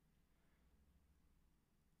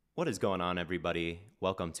What is going on, everybody?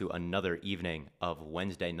 Welcome to another evening of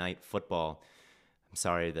Wednesday Night Football. I'm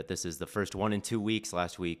sorry that this is the first one in 2 weeks.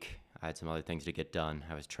 Last week, I had some other things to get done.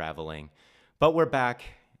 I was traveling. But we're back,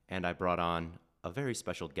 and I brought on a very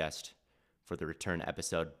special guest for the return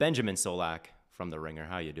episode, Benjamin Solak from The Ringer.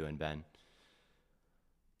 How you doing, Ben?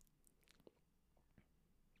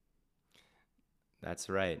 That's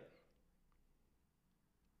right.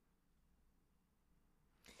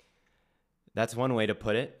 That's one way to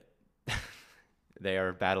put it. They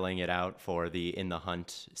are battling it out for the in the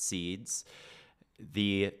hunt seeds.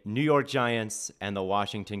 The New York Giants and the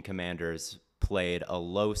Washington Commanders played a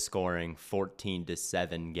low scoring 14 to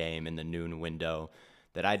 7 game in the noon window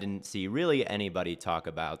that I didn't see really anybody talk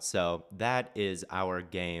about. So that is our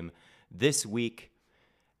game this week.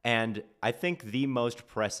 And I think the most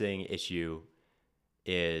pressing issue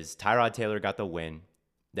is Tyrod Taylor got the win.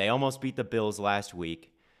 They almost beat the Bills last week.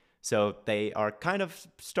 So they are kind of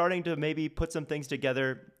starting to maybe put some things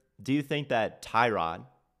together. Do you think that Tyrod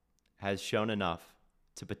has shown enough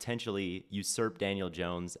to potentially usurp Daniel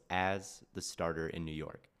Jones as the starter in New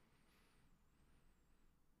York?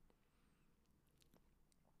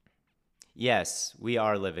 Yes, we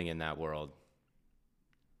are living in that world.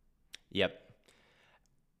 Yep.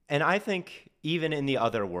 And I think even in the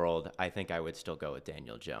other world, I think I would still go with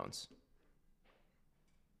Daniel Jones.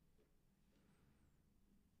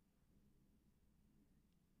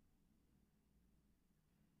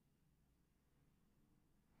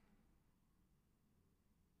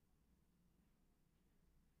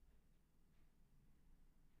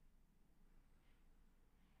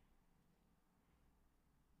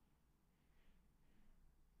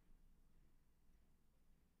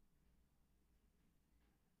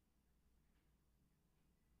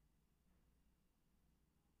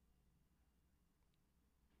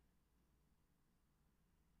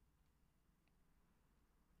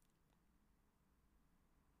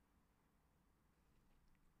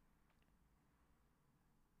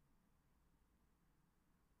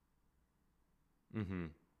 Mm-hmm.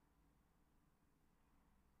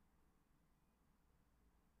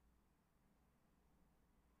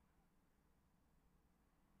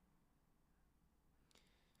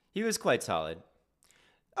 He was quite solid.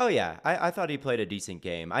 Oh yeah, I thought he played a decent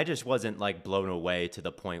game. I just wasn't like blown away to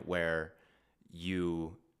the point where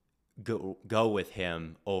you go with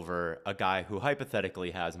him over a guy who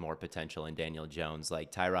hypothetically has more potential in Daniel Jones.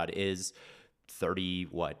 Like Tyrod is 30,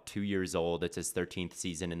 what, 2 years old. It's his 13th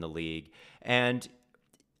season in the league. And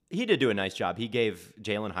he did do a nice job. He gave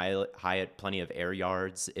Jalen Hyatt plenty of air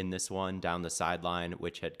yards in this one down the sideline,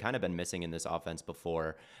 which had kind of been missing in this offense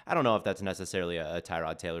before. I don't know if that's necessarily a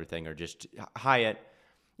Tyrod Taylor thing or just Hyatt.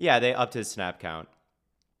 Yeah, they upped his snap count.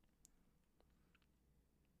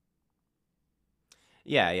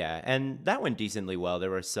 Yeah, yeah. And that went decently well. There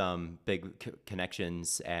were some big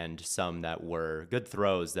connections and some that were good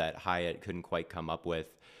throws that Hyatt couldn't quite come up with.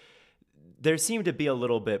 There seemed to be a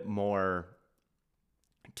little bit more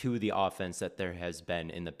to the offense that there has been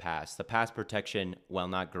in the past. The pass protection, while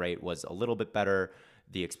not great, was a little bit better.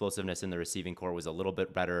 The explosiveness in the receiving core was a little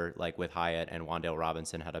bit better, like with Hyatt, and Wandale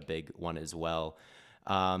Robinson had a big one as well.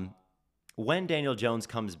 Um, when Daniel Jones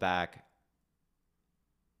comes back,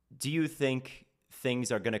 do you think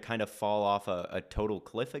things are going to kind of fall off a total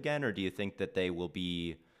cliff again, or do you think that they will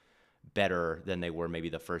be better than they were maybe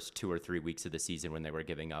the first 2 or 3 weeks of the season when they were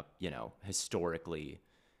giving up, historically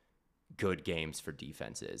good games for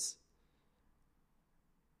defenses?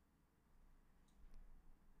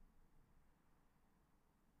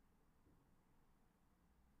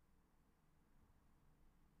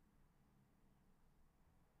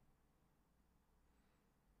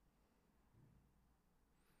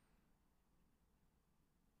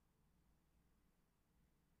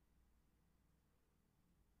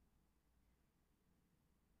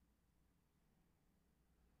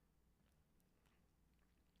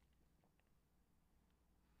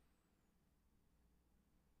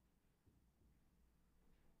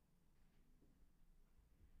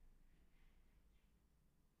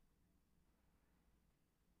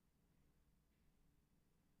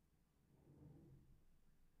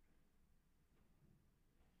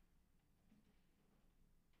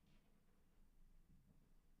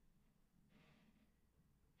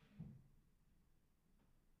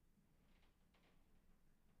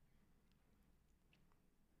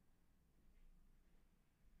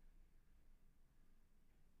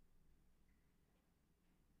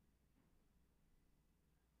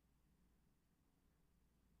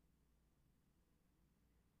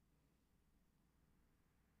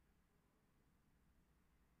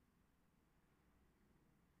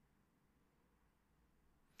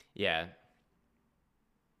 Yeah.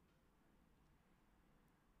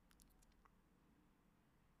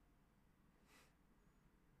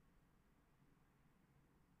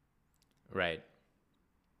 Right.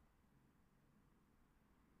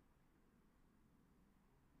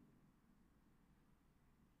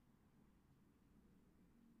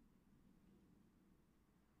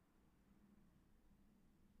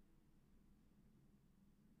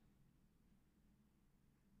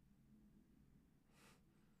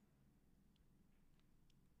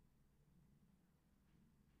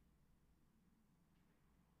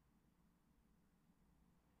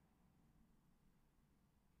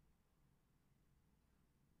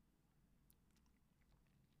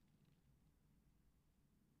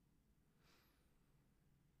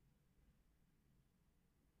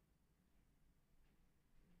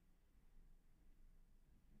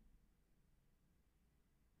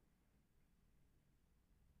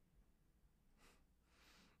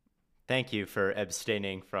 Thank you for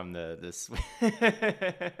abstaining from the this.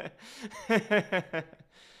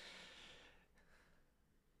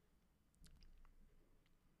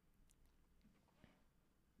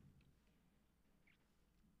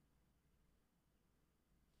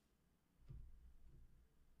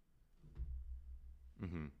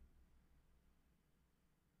 Hmm.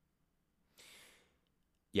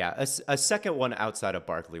 Yeah, a second one outside of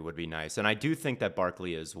Barkley would be nice. And I do think that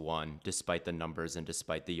Barkley is one, despite the numbers and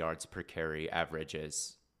despite the yards per carry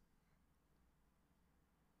averages.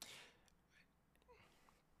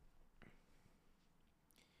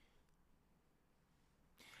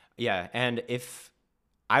 Yeah, and if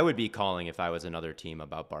I would be calling if I was another team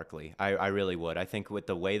about Barkley, I really would. I think with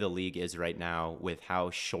the way the league is right now, with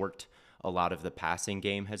how short a lot of the passing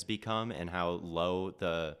game has become and how low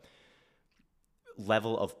the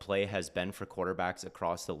level of play has been for quarterbacks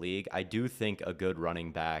across the league, I do think a good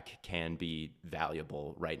running back can be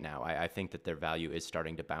valuable right now. I think that their value is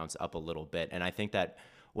starting to bounce up a little bit. And I think that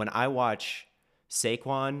when I watch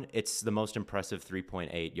Saquon, it's the most impressive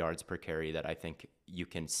 3.8 yards per carry that I think you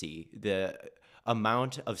can see. The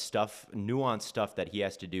amount of stuff, nuanced stuff that he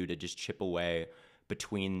has to do to just chip away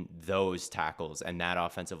between those tackles and that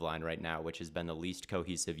offensive line right now, which has been the least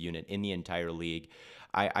cohesive unit in the entire league,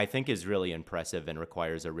 I think is really impressive and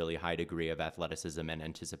requires a really high degree of athleticism and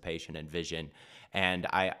anticipation and vision. And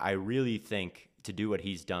I really think to do what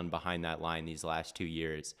he's done behind that line these last 2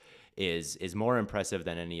 years is more impressive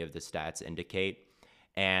than any of the stats indicate.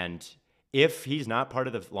 And if he's not part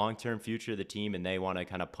of the long-term future of the team and they want to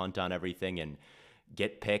kind of punt on everything and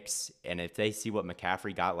get picks, and if they see what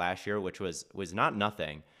McCaffrey got last year, which was not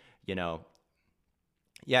nothing, you know,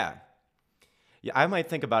 yeah, yeah, I might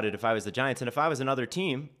think about it if I was the Giants. And if I was another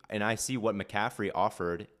team and I see what McCaffrey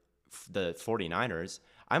offered the 49ers,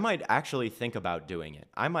 I might actually think about doing it.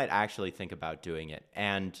 I might actually think about doing it.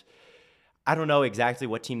 And I don't know exactly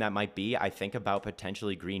what team that might be. I think about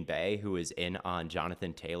potentially Green Bay, who is in on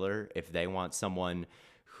Jonathan Taylor. If they want someone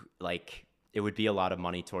like, it would be a lot of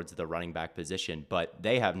money towards the running back position, but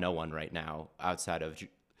they have no one right now outside of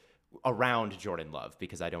around Jordan Love,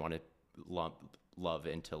 because I don't want to lump Love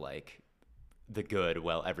into like the good,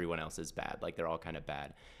 well, everyone else is bad. Like, they're all kind of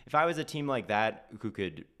bad. If I was a team like that who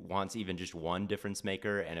could wants even just one difference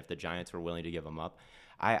maker, and if the Giants were willing to give him up,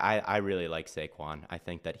 I really like Saquon. I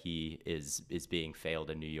think that he is being failed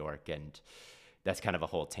in New York, and that's kind of a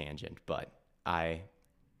whole tangent. But I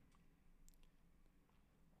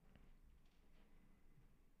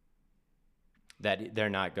that they're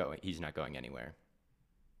not going. He's not going anywhere.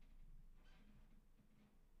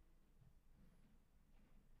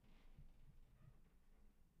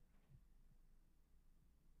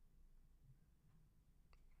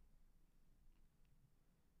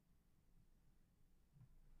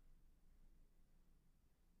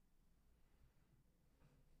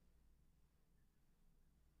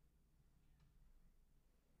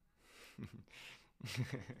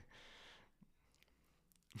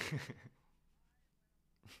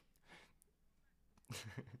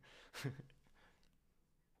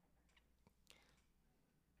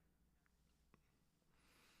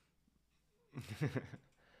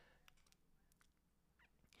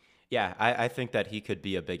 Yeah, I think that he could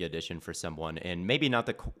be a big addition for someone, and maybe not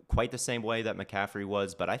quite the same way that McCaffrey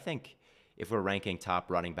was, but I think if we're ranking top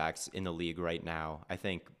running backs in the league right now, I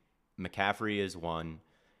think McCaffrey is one,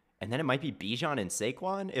 and then it might be Bijan and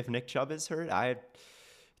Saquon if Nick Chubb is hurt.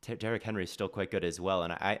 Derrick Henry is still quite good as well,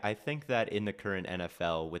 and I think that in the current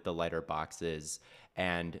NFL with the lighter boxes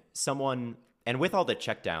and someone and with all the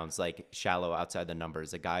checkdowns, like shallow outside the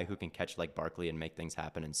numbers, a guy who can catch like Barkley and make things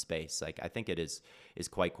happen in space, like I think it is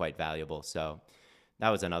quite valuable. So that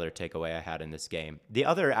was another takeaway I had in this game. The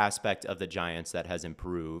other aspect of the Giants that has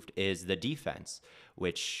improved is the defense,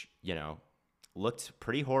 which, looked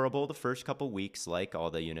pretty horrible the first couple weeks, like all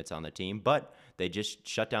the units on the team, but they just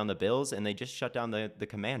shut down the Bills and they just shut down the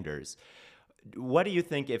Commanders. What do you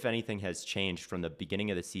think, if anything, has changed from the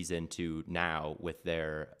beginning of the season to now with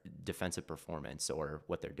their defensive performance or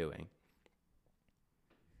what they're doing?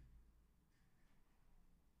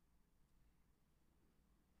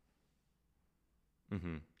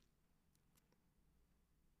 Mm-hmm.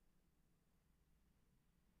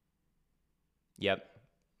 Yep.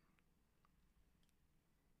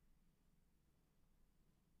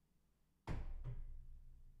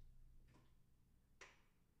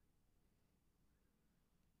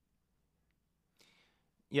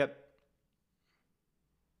 Yep.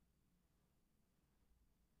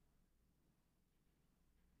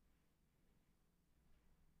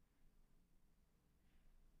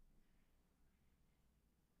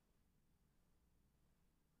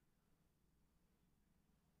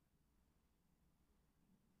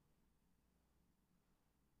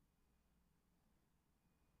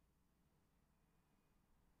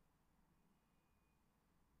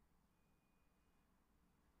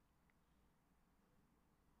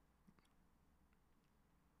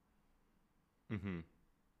 Mm-hmm.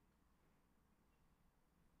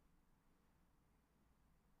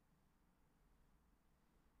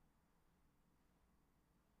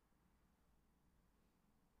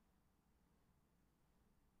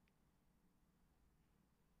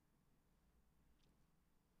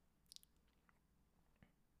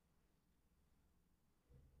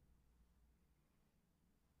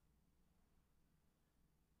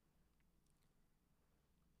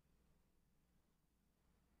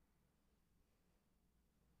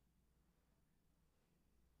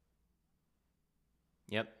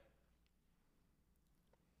 Yep.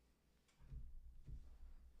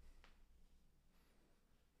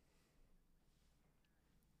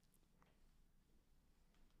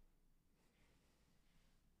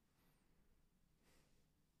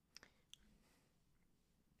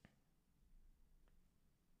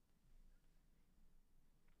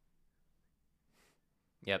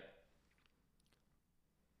 Yep.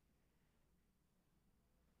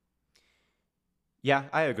 Yeah,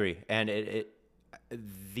 I agree. And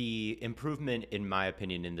the improvement, in my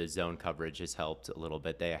opinion, in the zone coverage has helped a little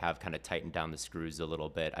bit. They have kind of tightened down the screws a little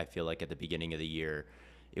bit. I feel like at the beginning of the year,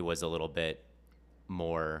 it was a little bit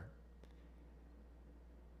more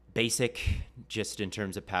basic, just in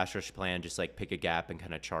terms of pass rush plan, just like pick a gap and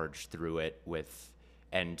kind of charge through it with.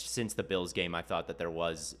 And since the Bills game, I thought that there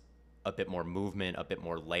was a bit more movement, a bit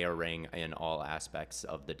more layering in all aspects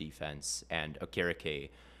of the defense. And Okereke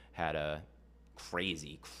had a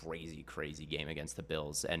crazy game against the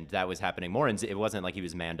Bills, and that was happening more. And it wasn't like he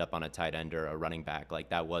was manned up on a tight end or a running back. Like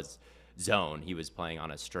that was zone. He was playing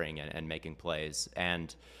on a string and making plays.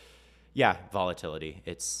 And yeah, volatility.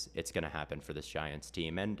 It's going to happen for this Giants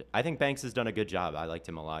team, and I think Banks has done a good job. I liked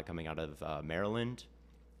him a lot coming out of Maryland.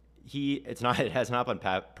 It has not been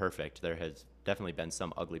perfect. There has definitely been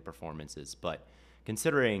some ugly performances, but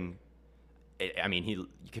considering, I mean, you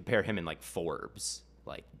compare him in like Forbes,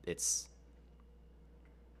 like it's.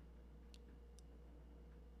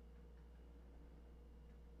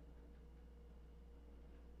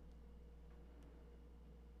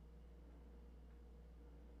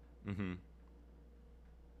 Mm-hmm.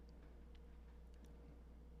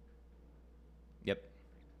 Yep.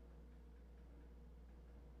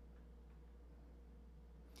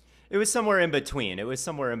 It was somewhere in between. It was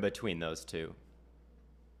somewhere in between those two.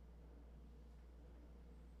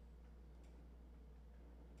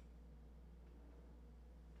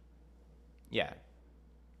 Yeah.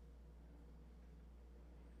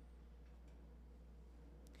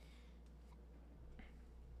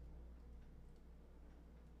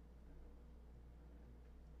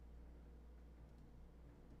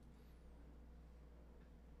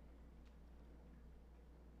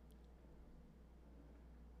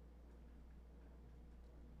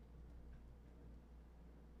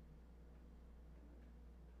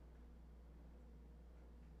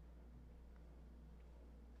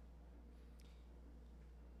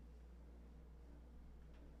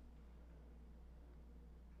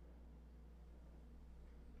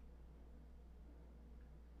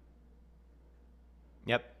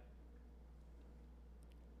 Yep.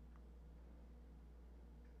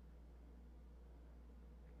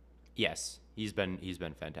 Yes. He's been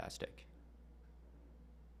fantastic.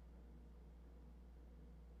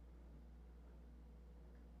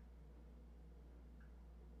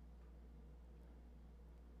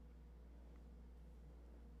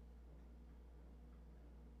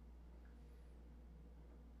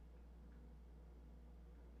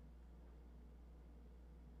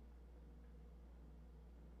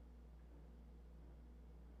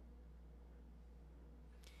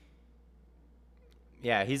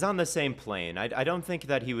 Yeah, he's on the same plane. I don't think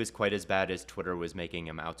that he was quite as bad as Twitter was making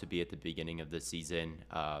him out to be at the beginning of the season.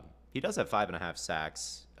 He does have 5.5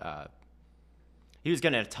 sacks. He was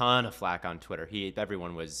getting a ton of flack on Twitter.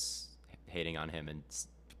 Everyone was hating on him and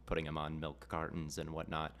putting him on milk cartons and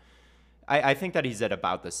whatnot. I think that he's at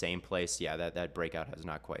about the same place. Yeah, that breakout has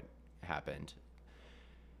not quite happened.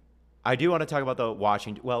 I do want to talk about the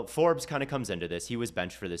Washington. Well, Forbes kind of comes into this. He was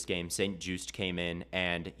benched for this game. St. Just came in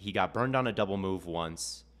and he got burned on a double move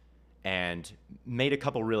once and made a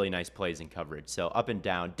couple really nice plays in coverage. So up and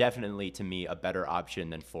down, definitely to me a better option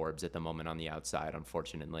than Forbes at the moment on the outside,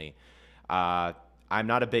 unfortunately. I'm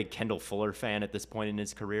not a big Kendall Fuller fan at this point in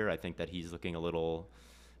his career. I think that he's looking a little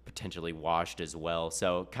potentially washed as well.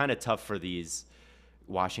 So kind of tough for these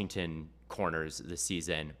Washington corners this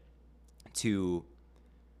season to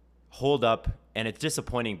hold up, and it's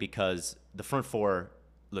disappointing because the front four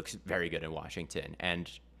looks very good in Washington, and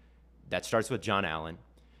that starts with John Allen,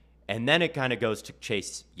 and then it kind of goes to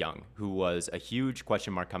Chase Young, who was a huge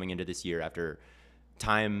question mark coming into this year after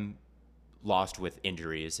time lost with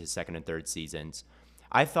injuries his second and third seasons.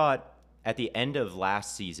 I thought at the end of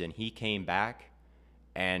last season he came back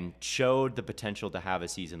and showed the potential to have a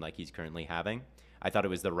season like he's currently having. I thought it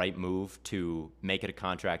was the right move to make it a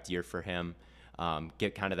contract year for him.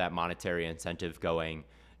 Get kind of that monetary incentive going,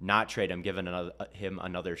 not trade him, give him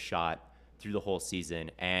another shot through the whole season.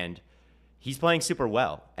 And he's playing super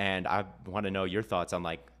well. And I want to know your thoughts on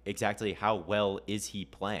like exactly how well is he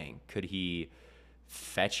playing? Could he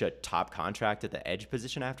fetch a top contract at the edge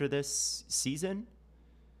position after this season?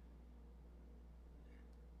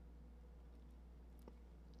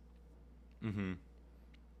 Mm-hmm.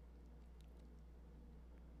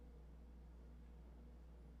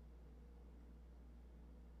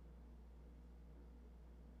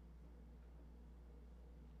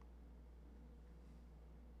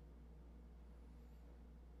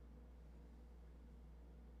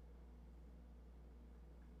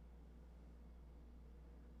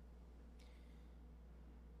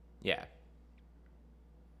 Yeah.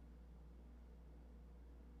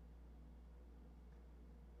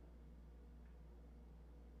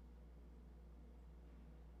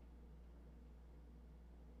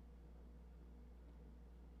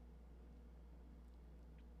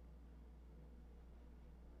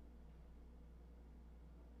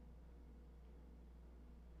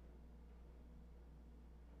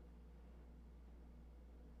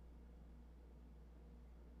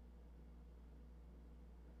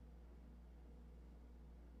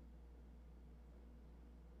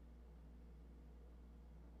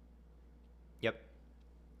 Yep.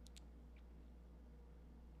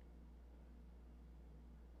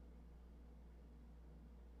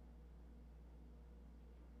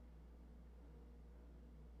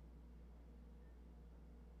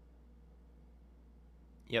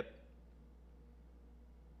 Yep.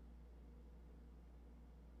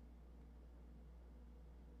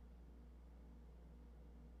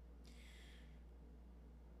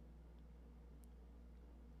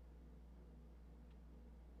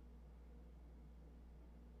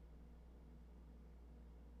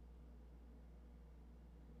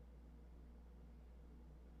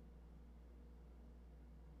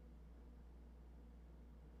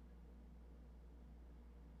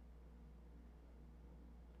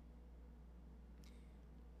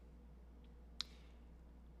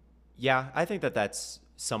 Yeah, I think that that's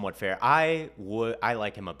somewhat fair. I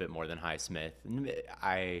like him a bit more than Highsmith.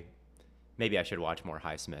 I maybe I should watch more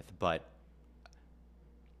Highsmith, but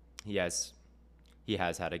he has he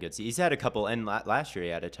has had a good season. He's had a couple, and last year he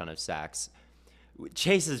had a ton of sacks.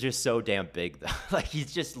 Chase is just so damn big, though. Like he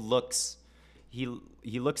just looks, he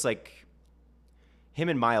looks like him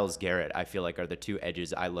and Miles Garrett. I feel like are the two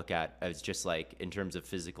edges I look at as just like in terms of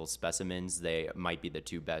physical specimens, they might be the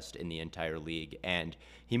two best in the entire league. And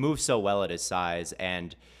he moves so well at his size,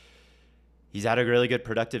 and he's had a really good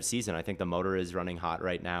productive season. I think the motor is running hot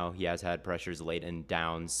right now. He has had pressures late in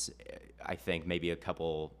downs. I think maybe a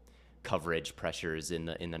couple coverage pressures in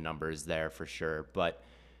the numbers there for sure, but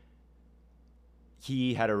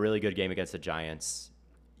he had a really good game against the Giants.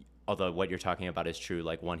 Although what you're talking about is true,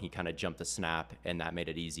 like one, he kind of jumped the snap, and that made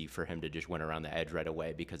it easy for him to just win around the edge right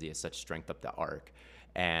away because he has such strength up the arc,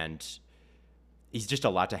 and he's just a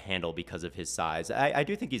lot to handle because of his size. I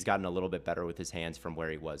do think he's gotten a little bit better with his hands from where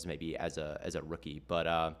he was maybe as a rookie,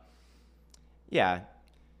 but yeah,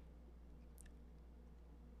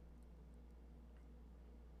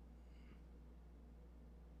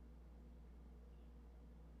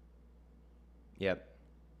 yep.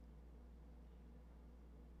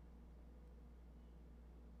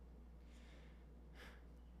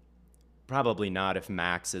 Probably not if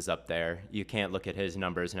Max is up there. You can't look at his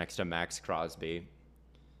numbers next to Max Crosby.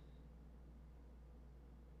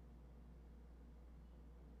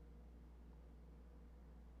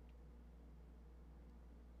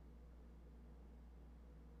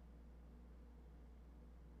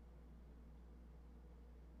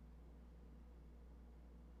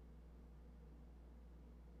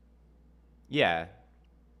 Yeah.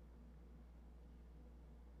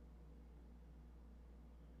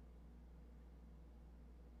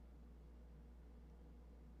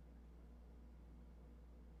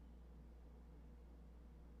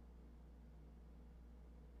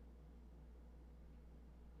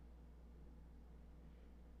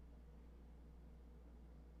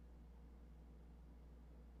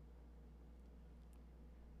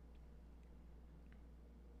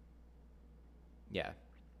 Yeah.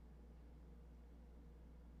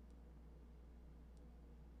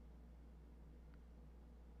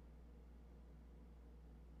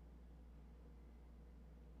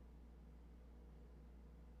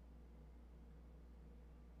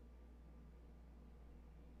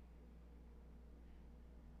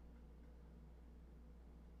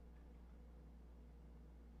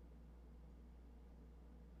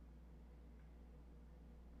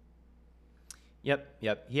 Yep,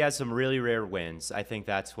 yep. He has some really rare wins. I think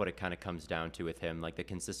that's what it kind of comes down to with him. Like the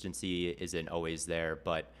consistency isn't always there,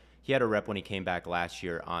 but he had a rep when he came back last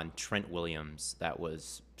year on Trent Williams that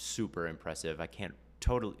was super impressive. I can't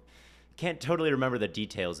totally remember the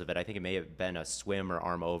details of it. I think it may have been a swim or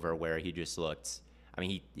arm over where he just looked. I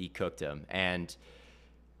mean, he cooked him, and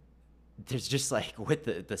there's just like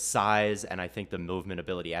with the size and I think the movement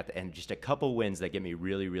ability at the end, just a couple wins that get me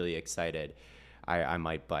really really excited. I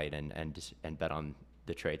might bite and bet on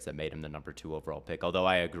the traits that made him the number 2 overall pick. Although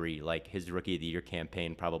I agree, like his rookie of the year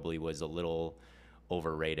campaign probably was a little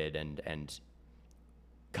overrated, and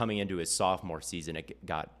coming into his sophomore season it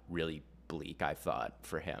got really bleak, I thought,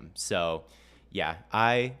 for him. So yeah,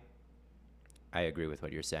 I agree with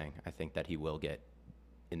what you're saying. I think that he will get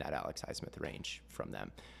in that Alex Highsmith range from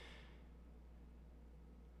them.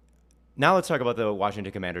 Now let's talk about the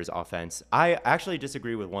Washington Commanders offense. I actually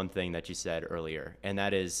disagree with one thing that you said earlier, and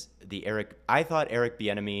that is the Eric. I thought Eric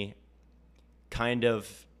Bieniemy kind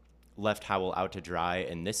of left Howell out to dry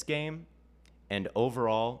in this game, and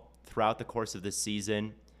overall throughout the course of this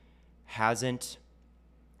season hasn't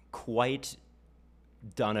quite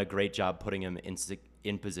done a great job putting him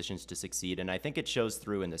in positions to succeed, and I think it shows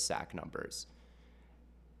through in the sack numbers.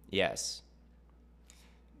 Yes,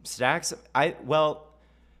 sacks.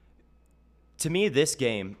 To me, this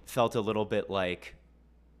game felt a little bit like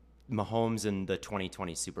Mahomes in the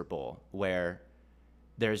 2020 Super Bowl, where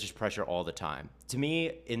there's just pressure all the time. To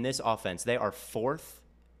me, in this offense, they are fourth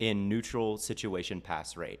in neutral situation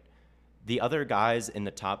pass rate. The other guys in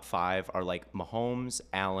the top 5 are like Mahomes,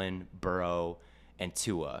 Allen, Burrow, and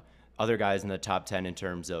Tua. Other guys in the top 10 in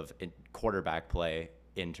terms of quarterback play,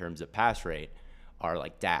 in terms of pass rate, are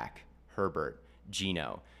like Dak, Herbert,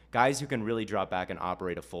 Geno. Guys who can really drop back and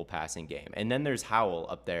operate a full passing game. And then there's Howell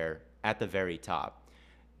up there at the very top.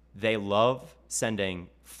 They love sending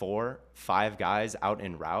 4, 5 guys out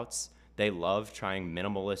in routes. They love trying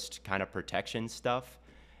minimalist kind of protection stuff.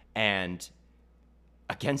 And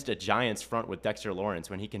against a Giants front with Dexter Lawrence,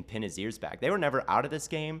 when he can pin his ears back, they were never out of this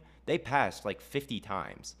game. They passed like 50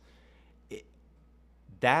 times.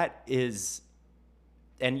 That is,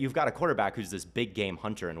 and you've got a quarterback who's this big game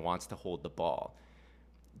hunter and wants to hold the ball.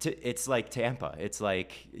 It's like Tampa. It's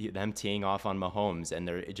like them teeing off on Mahomes, and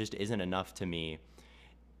it just isn't enough to me.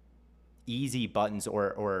 Easy buttons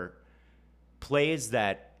or plays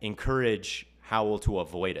that encourage Howell to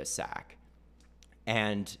avoid a sack.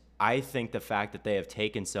 And I think the fact that they have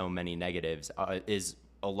taken so many negatives is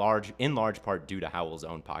in large part due to Howell's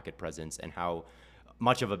own pocket presence and how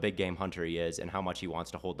much of a big game hunter he is and how much he wants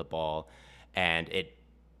to hold the ball. And it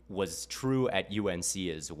was true at UNC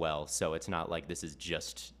as well. So it's not like this is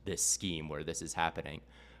just this scheme where this is happening.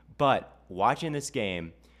 But watching this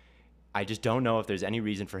game, I just don't know if there's any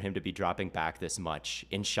reason for him to be dropping back this much,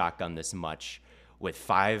 in shotgun this much, with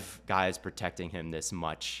 5 guys protecting him this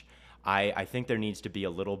much. I think there needs to be a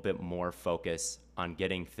little bit more focus on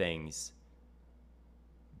getting things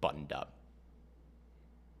buttoned up.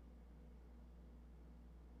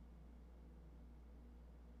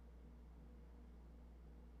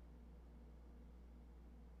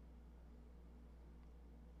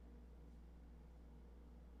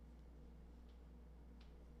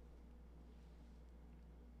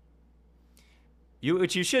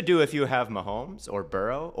 Which you should do if you have Mahomes or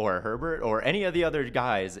Burrow or Herbert or any of the other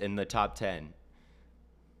guys in the top 10.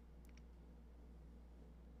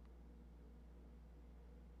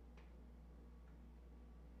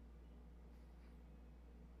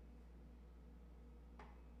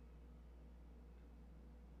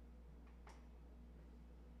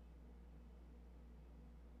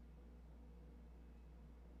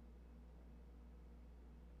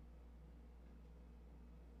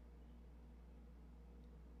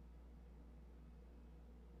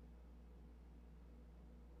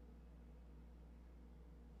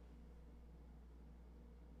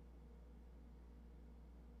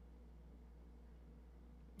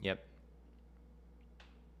 Yep.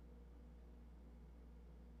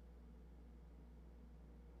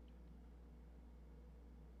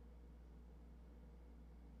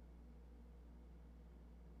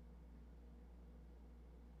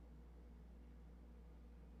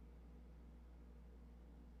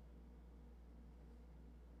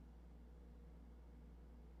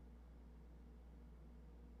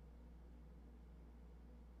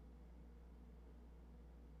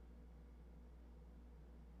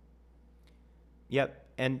 Yep.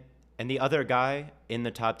 And the other guy in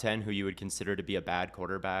the top 10 who you would consider to be a bad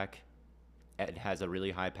quarterback and has a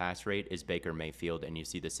really high pass rate is Baker Mayfield, and you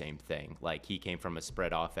see the same thing. Like, he came from a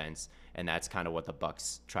spread offense, and that's kind of what the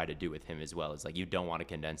Bucks try to do with him as well. Is like, you don't want to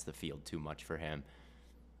condense the field too much for him.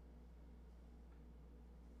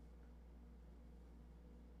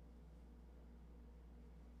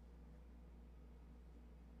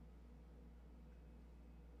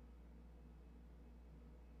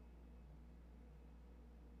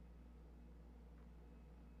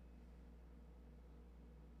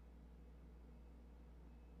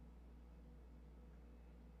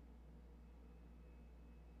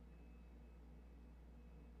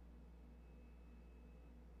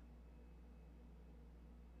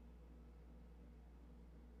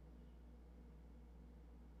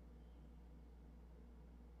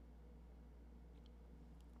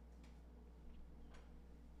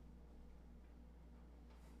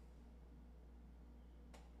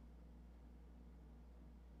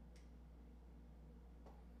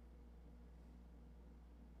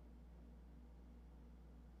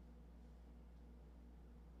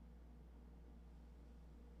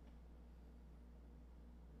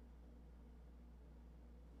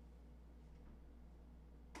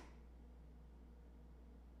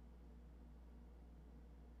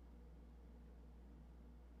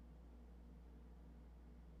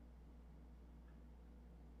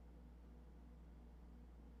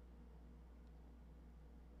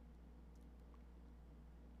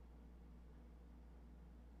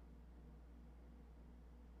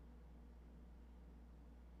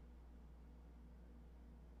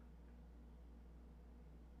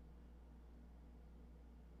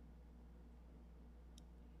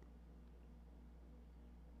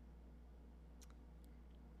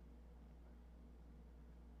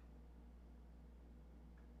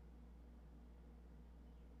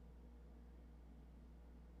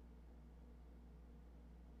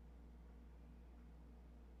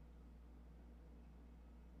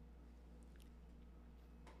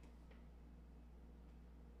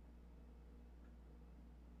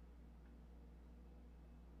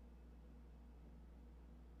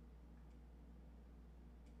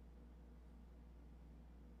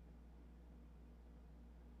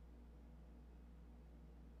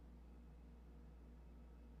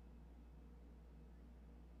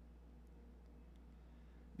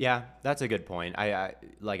 Yeah, that's a good point. I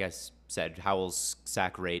like said, Howell's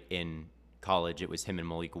sack rate in college, it was him and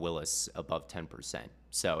Malik Willis above 10%.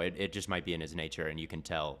 So it just might be in his nature, and you can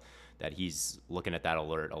tell that he's looking at that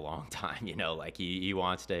alert a long time. Like he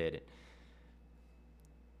wants to hit it.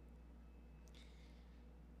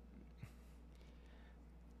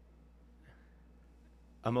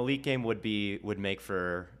 A Malik game would make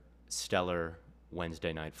for stellar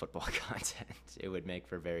Wednesday night football content. It would make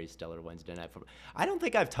for very stellar Wednesday night football. I don't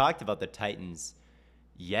think I've talked about the Titans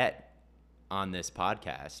yet on this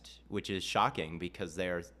podcast, which is shocking because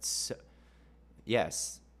they're so,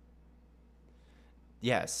 yes,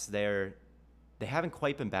 yes, they haven't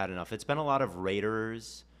quite been bad enough. It's been a lot of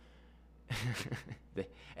Raiders,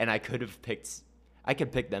 and I could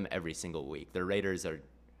pick them every single week. The Raiders are.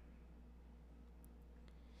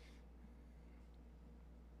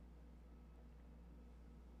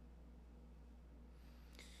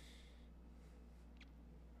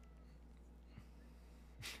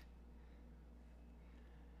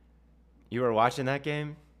 You were watching that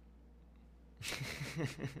game?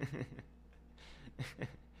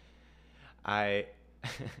 I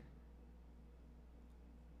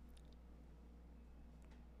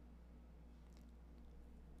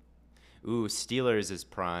Ooh, Steelers is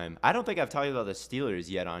prime. I don't think I've talked about the Steelers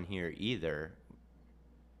yet on here either.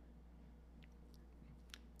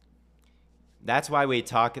 That's why we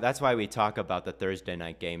talk about the Thursday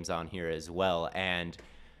night games on here as well. And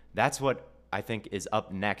that's what I think is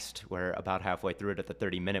up next. We're about halfway through it at the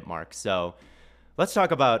 30-minute mark. So let's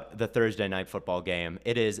talk about the Thursday night football game.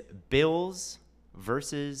 It is Bills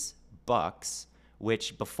versus Bucks,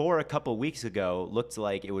 which before a couple weeks ago looked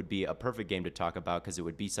like it would be a perfect game to talk about because it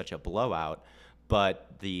would be such a blowout.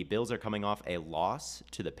 But the Bills are coming off a loss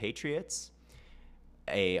to the Patriots.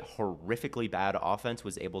 A horrifically bad offense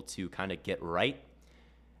was able to kind of get right.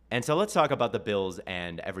 And so let's talk about the Bills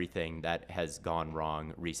and everything that has gone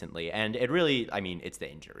wrong recently. And it really, I mean, it's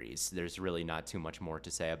the injuries. There's really not too much more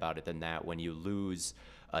to say about it than that. When you lose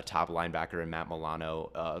a top linebacker in Matt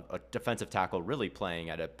Milano, a defensive tackle really playing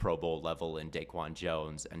at a Pro Bowl level in Daquan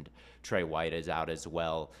Jones, and Trey White is out as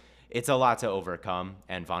well. It's a lot to overcome,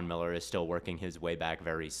 and Von Miller is still working his way back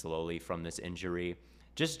very slowly from this injury.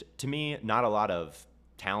 Just, to me, not a lot of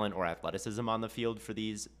talent or athleticism on the field for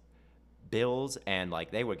these Bills, and like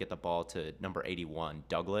they would get the ball to number 81,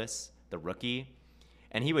 Douglas, the rookie,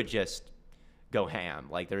 and he would just go ham.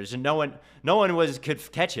 Like there's no one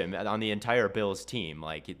could catch him on the entire Bills team.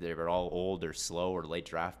 Like they were all old or slow or late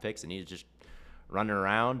draft picks, and he's just running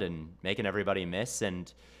around and making everybody miss.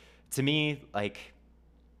 And to me, like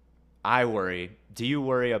I worry. Do you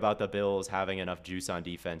worry about the Bills having enough juice on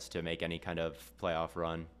defense to make any kind of playoff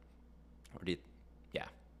run? Or do you, yeah,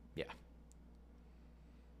 yeah.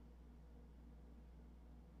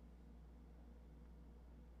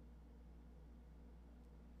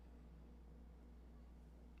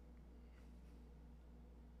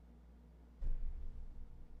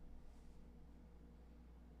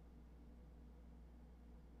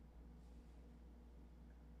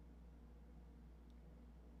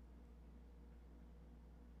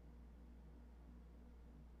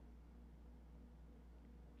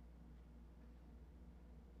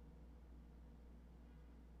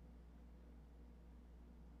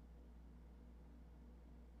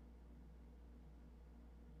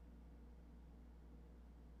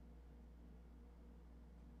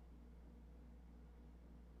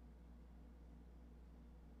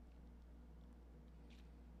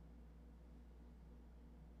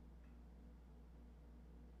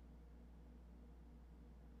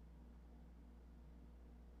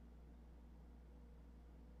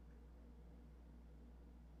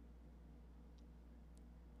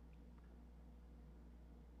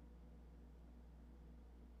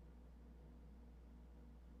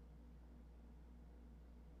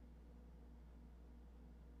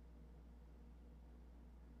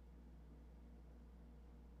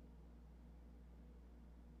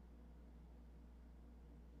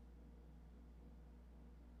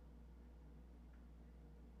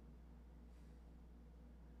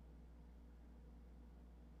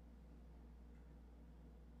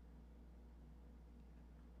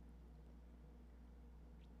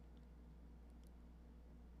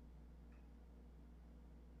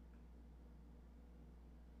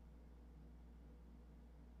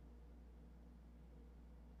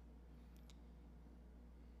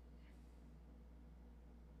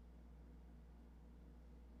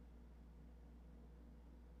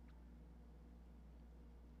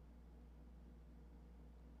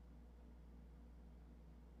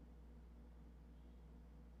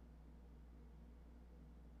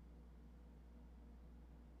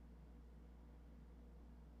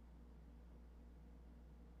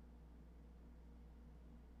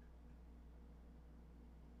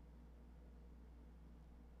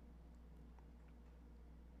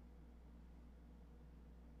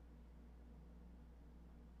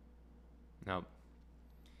 No.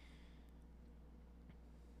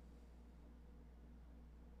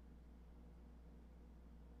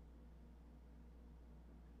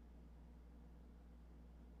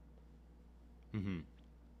 Mm-hmm.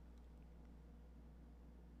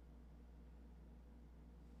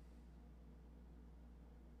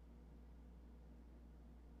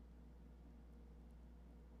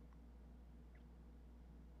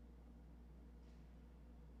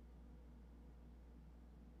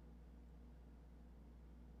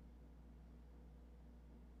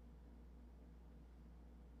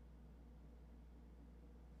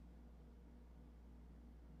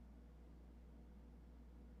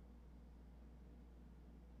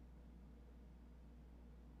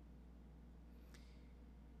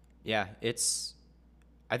 Yeah, it's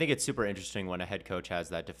I think it's super interesting when a head coach has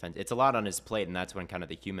that defense. It's a lot on his plate, and that's when kind of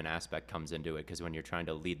the human aspect comes into it. Because when you're trying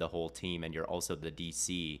to lead the whole team and you're also the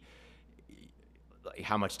DC, like,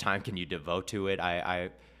 how much time can you devote to it? I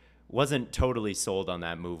wasn't totally sold on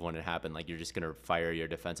that move when it happened. Like you're just gonna fire your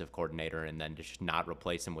defensive coordinator and then just not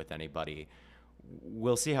replace him with anybody.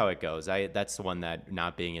 We'll see how it goes. That's the one that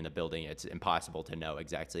not being in the building, it's impossible to know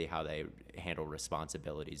exactly how they handle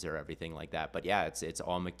responsibilities or everything like that. But yeah, it's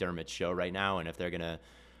all McDermott's show right now, and if they're gonna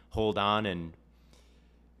hold on and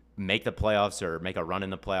make the playoffs or make a run in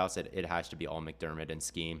the playoffs, it has to be all McDermott and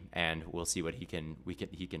scheme, and we'll see what he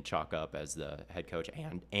can chalk up as the head coach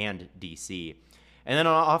and DC. And then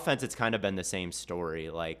on offense, it's kind of been the same story.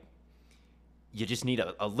 Like you just need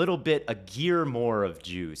a little bit, a gear more of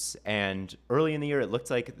juice. And early in the year, it looked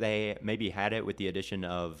like they maybe had it with the addition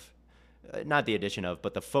of not the addition of,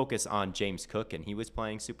 but the focus on James Cook, and he was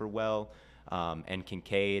playing super well, and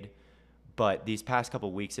Kincaid. But these past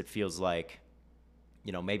couple weeks, it feels like,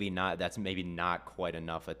 maybe not. That's maybe not quite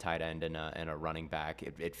enough a tight end and a running back.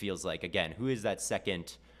 It feels like, again, who is that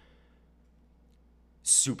second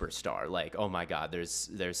superstar? Like, oh my God,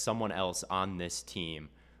 there's someone else on this team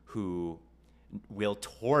who will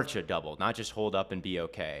torch a double, not just hold up and be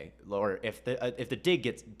okay. Or if the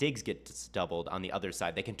Diggs gets doubled on the other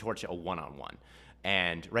side, they can torch a one-on-one.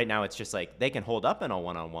 And right now it's just like they can hold up in a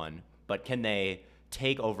one-on-one, but can they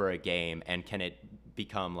take over a game, and can it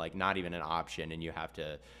become like not even an option and you have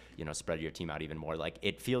to, spread your team out even more? Like,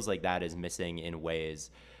 it feels like that is missing in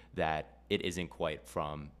ways that it isn't quite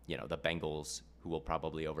from, the Bengals, who will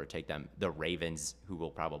probably overtake them, the Ravens, who will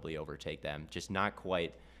probably overtake them. Just not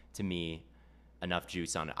quite, to me, enough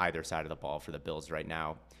juice on either side of the ball for the Bills right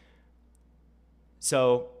now.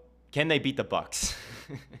 So, can they beat the Bucs?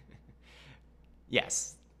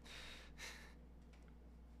 Yes.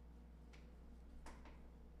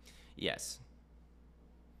 Yes.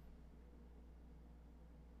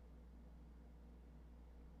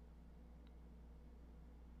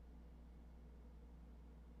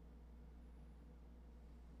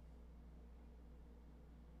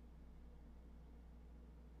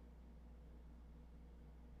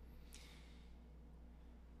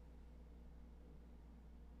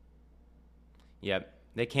 Yep.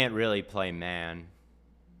 They can't really play man.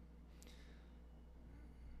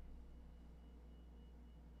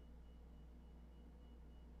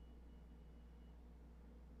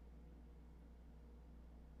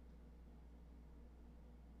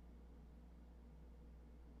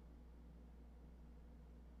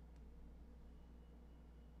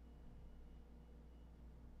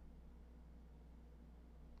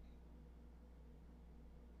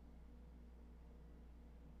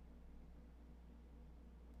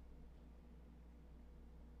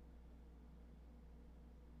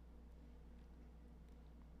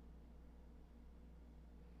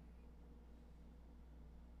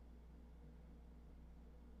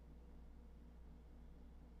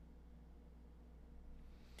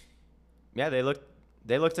 Yeah, they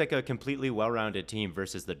looked like a completely well-rounded team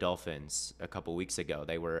versus the Dolphins a couple weeks ago.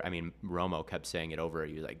 They were, I mean, Romo kept saying it over.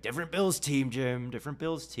 He was like, "Different Bills team, Jim, different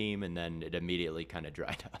Bills team," and then it immediately kind of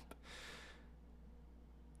dried up.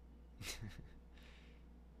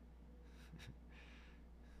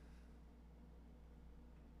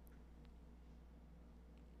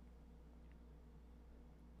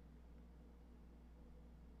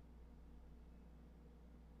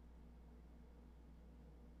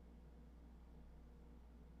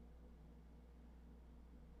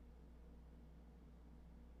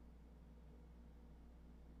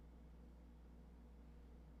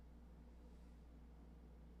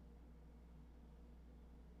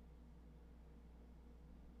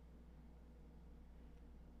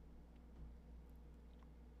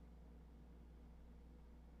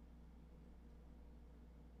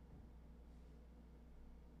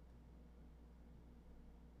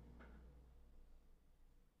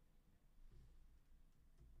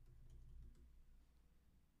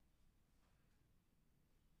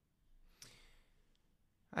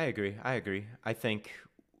 I agree. I agree. I think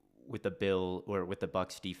with the Bill or with the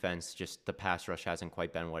Bucks defense, just the pass rush hasn't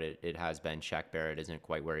quite been what it has been. Shaq Barrett isn't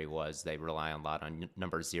quite where he was. They rely a lot on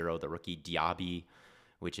number 0, the rookie Diaby,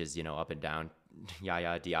 which is, up and down.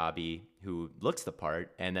 Yaya Diaby, who looks the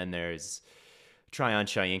part. And then there's Tryon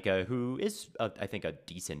Shayinka, who is, I think, a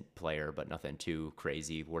decent player, but nothing too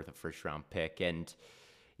crazy, worth a first round pick. And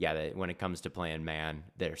yeah, when it comes to playing man,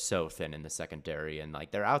 they're so thin in the secondary, and like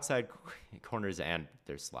their outside corners and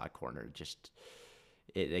their slot corner just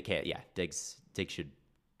they can't. Yeah, Diggs should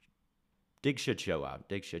show out.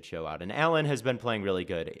 Diggs should show out. And Allen has been playing really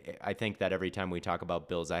good. I think that every time we talk about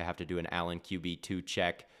Bills, I have to do an Allen QB2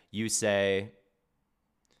 check. You say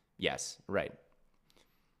yes, right?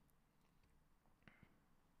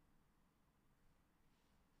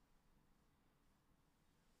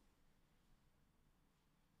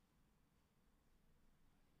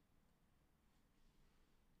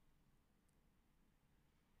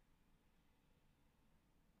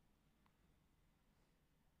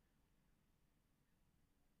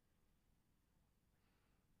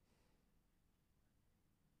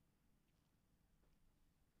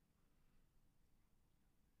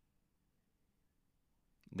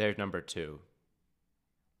 There's number 2.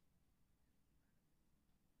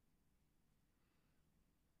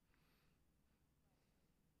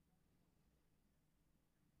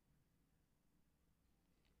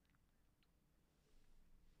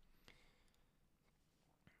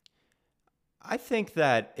 I think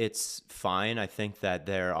that it's fine. I think that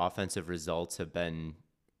their offensive results have been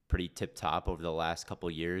pretty tip top over the last couple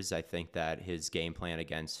years. I think that his game plan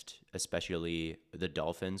against especially the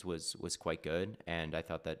Dolphins was quite good, and I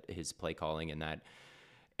thought that his play calling in that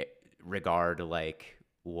regard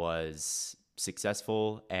was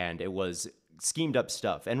successful, and it was schemed up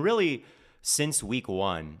stuff. And really, since week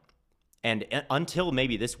 1 and until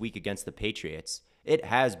maybe this week against the Patriots, it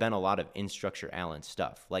has been a lot of in structure Allen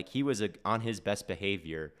stuff. Like he was on his best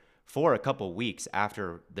behavior for a couple weeks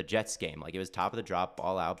after the Jets game. Like it was top of the drop,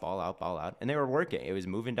 ball out, ball out, ball out, and they were working. It was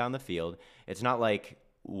moving down the field. It's not like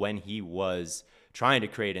when he was trying to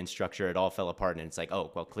create in structure, it all fell apart, and it's like,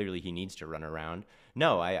 oh, well, clearly he needs to run around.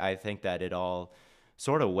 No, I think that it all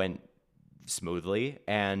sort of went smoothly,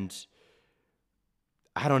 and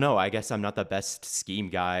I don't know. I guess I'm not the best scheme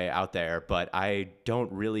guy out there, but I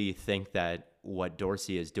don't really think that what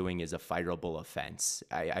Dorsey is doing is a fireable offense.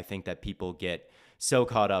 I think that people get so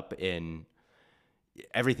caught up in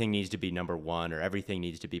everything needs to be number one or everything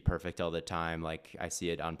needs to be perfect all the time. Like I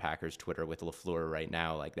see it on Packers Twitter with LaFleur right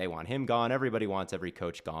now. Like they want him gone. Everybody wants every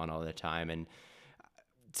coach gone all the time. And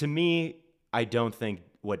to me, I don't think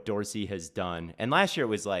what Dorsey has done. And last year it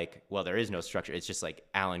was like, well, there is no structure. It's just like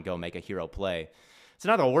Allen, go make a hero play. It's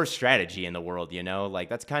not the worst strategy in the world, you know? Like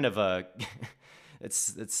that's kind of a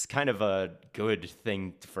it's kind of a good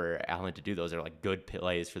thing for Allen to do. Those are like good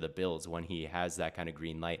plays for the Bills when he has that kind of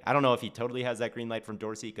green light. I don't know if he totally has that green light from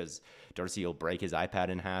Dorsey because Dorsey will break his iPad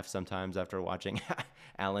in half sometimes after watching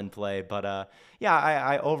Allen play. But yeah,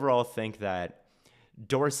 I overall think that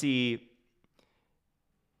Dorsey,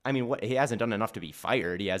 I mean, what he hasn't done enough to be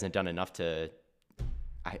fired. He hasn't done enough to,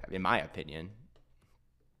 in my opinion.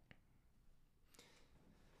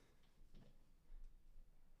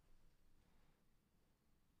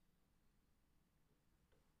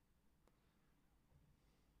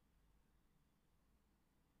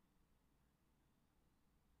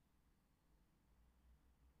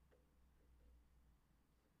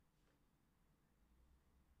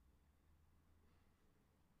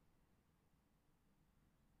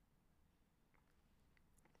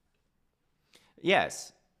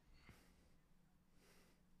 Yes.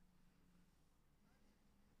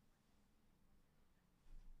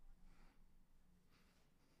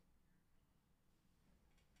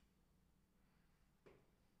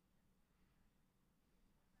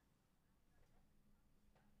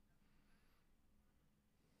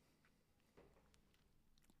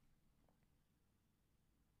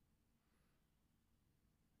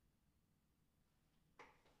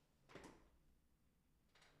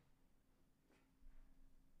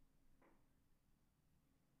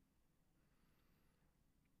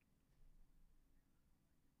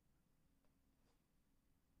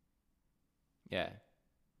 Yeah.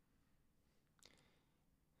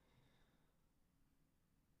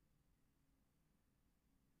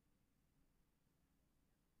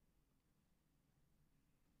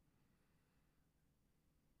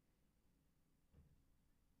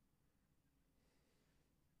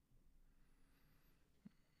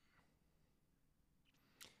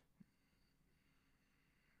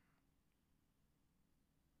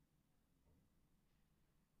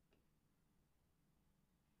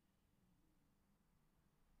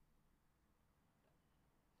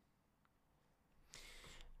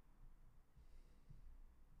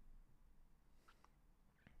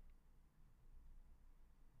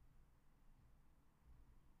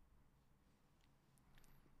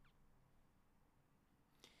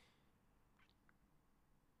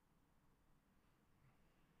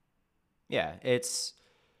 Yeah. It's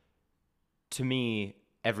to me,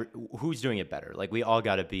 every who's doing it better? Like we all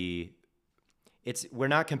got to be. It's we're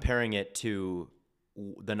not comparing it to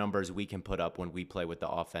the numbers we can put up when we play with the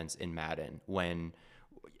offense in Madden. When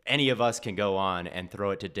any of us can go on and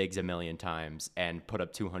throw it to Diggs a million times and put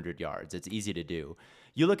up 200 yards. It's easy to do.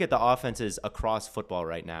 You look at the offenses across football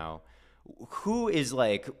right now. Who is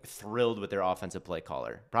like thrilled with their offensive play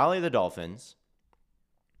caller? Probably the Dolphins.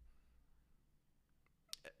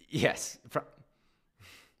 Yes.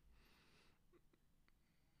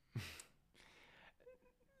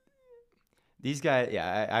 These guys,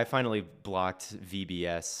 yeah, I finally blocked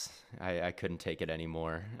VBS. I couldn't take it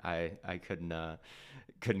anymore. I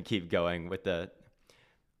couldn't keep going with the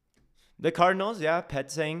Cardinals. Yeah,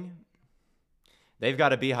 Pet Sing, they've got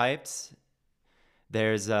to be hyped.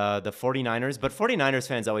 There's the 49ers, but 49ers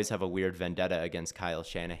fans always have a weird vendetta against Kyle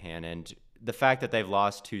Shanahan, and the fact that they've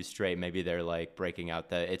lost two straight, maybe they're like breaking out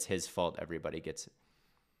the it's his fault. Everybody gets.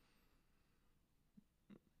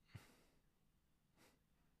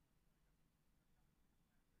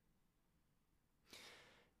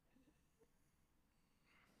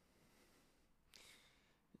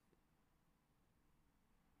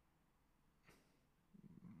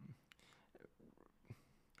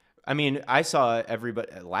 I mean, I saw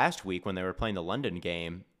everybody last week when they were playing the London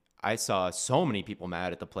game. I saw so many people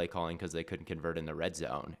mad at the play calling because they couldn't convert in the red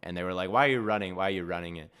zone, and they were like, "Why are you running? Why are you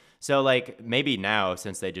running it?" So like maybe now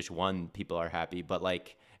since they just won, people are happy. But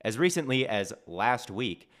like as recently as last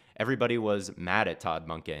week, everybody was mad at Todd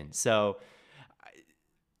Monken. So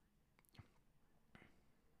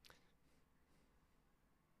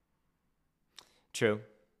true.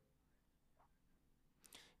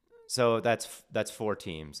 So that's four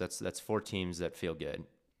teams. That's four teams that feel good.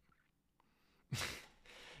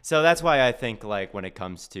 So that's why I think like when it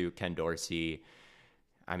comes to Ken Dorsey,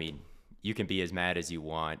 I mean, you can be as mad as you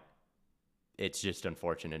want. It's just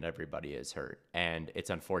unfortunate everybody is hurt. And it's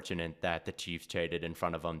unfortunate that the Chiefs traded in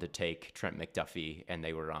front of them to take Trent McDuffie and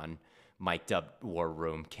they were on mic'd up war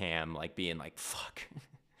room cam, like being like, fuck,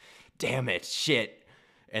 damn it, shit.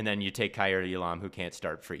 And then you take Kyer Elam who can't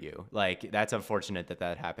start for you. Like, that's unfortunate that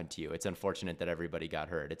that happened to you. It's unfortunate that everybody got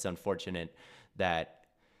hurt. It's unfortunate that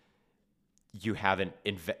you haven't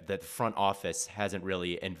the front office hasn't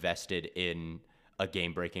really invested in a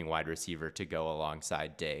game-breaking wide receiver to go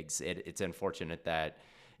alongside Diggs. It's unfortunate that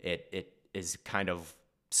it is kind of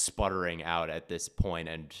sputtering out at this point,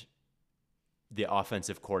 and the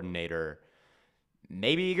offensive coordinator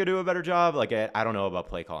maybe he could do a better job. Like I don't know about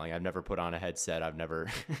play calling. I've never put on a headset. I've never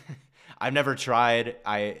I've never tried.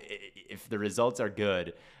 If the results are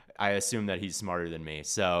good, I assume that he's smarter than me.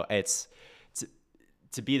 So it's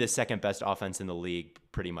to be the second best offense in the league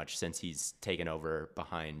pretty much since he's taken over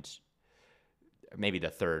behind maybe the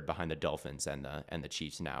third behind the Dolphins and the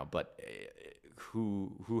Chiefs now, but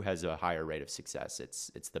who has a higher rate of success?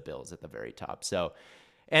 It's the Bills at the very top. So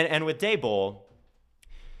and with Daboll,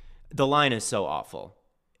 the line is so awful.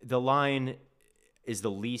 The line is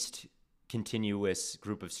the least continuous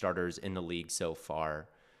group of starters in the league so far.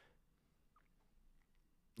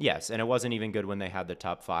 Yes, and it wasn't even good when they had the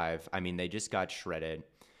top five. I mean, they just got shredded.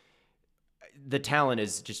 The talent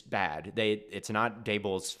is just bad. It's not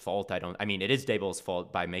Daboll's fault. I mean, it is Daboll's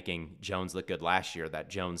fault by making Jones look good last year that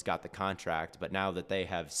Jones got the contract, but now that they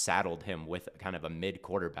have saddled him with kind of a mid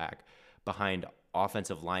quarterback behind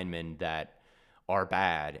offensive linemen that are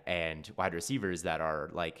bad and wide receivers that are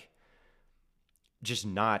like just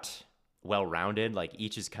not well rounded. Like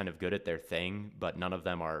each is kind of good at their thing, but none of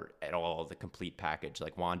them are at all the complete package.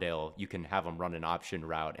 Like Wandale, you can have him run an option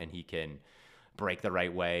route and he can break the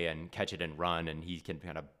right way and catch it and run, and he can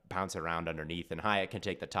kind of bounce around underneath. And Hyatt can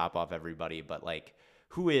take the top off everybody, but like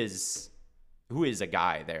who is a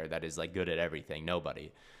guy there that is like good at everything?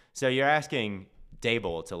 Nobody. So you're asking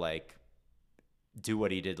Daboll to like do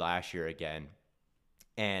what he did last year again.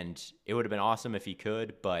 And it would have been awesome if he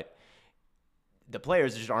could, but the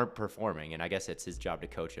players just aren't performing. And I guess it's his job to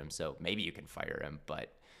coach him. So maybe you can fire him,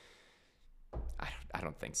 but I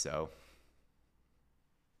don't think so.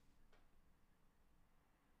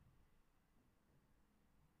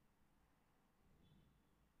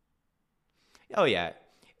 Oh yeah.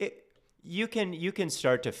 It, you can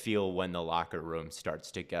start to feel when the locker room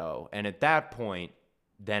starts to go. And at that point,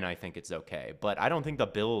 then I think it's okay. But I don't think the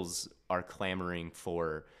Bills are clamoring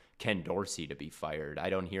for Ken Dorsey to be fired. I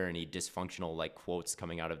don't hear any dysfunctional like quotes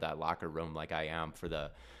coming out of that locker room like I am for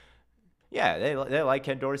the yeah, they like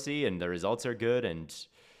Ken Dorsey and the results are good and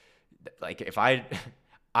like if I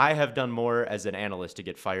I have done more as an analyst to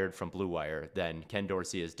get fired from Blue Wire than Ken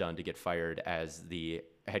Dorsey has done to get fired as the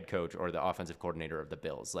head coach or the offensive coordinator of the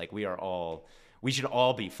Bills. Like we should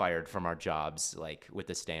all be fired from our jobs like with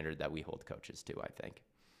the standard that we hold coaches to, I think.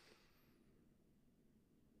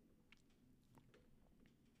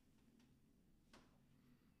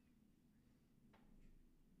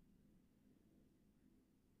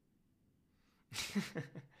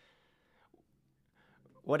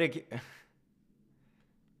 What a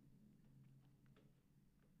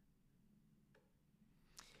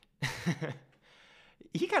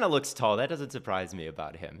he kind of looks tall. That doesn't surprise me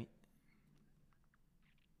about him.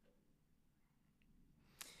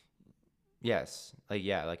 Yes, like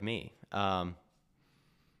yeah, like me. Yeah,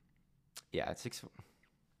 it's six.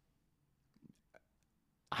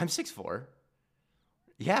 I'm 6'4".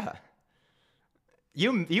 Yeah,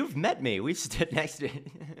 you've met me. We stood next to.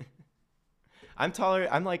 I'm taller.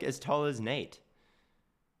 I'm like as tall as Nate.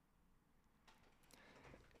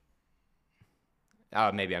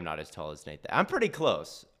 Oh, maybe I'm not as tall as Nate. I'm pretty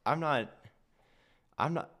close. I'm not.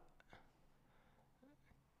 I'm not.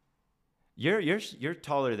 You're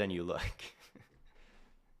taller than you look.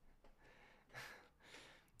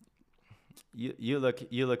 You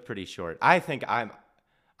look pretty short. I think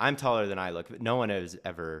I'm taller than I look. But no one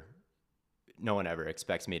ever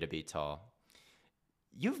expects me to be tall.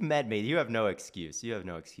 You've met me. You have no excuse. You have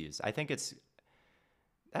no excuse. I think it's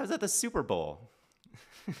That was at the Super Bowl.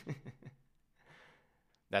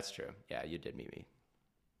 That's true. Yeah, you did meet me.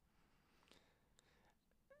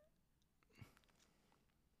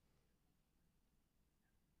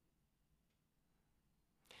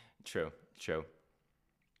 True, true.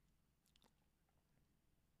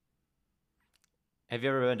 Have you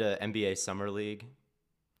ever been to NBA Summer League?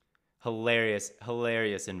 Hilarious,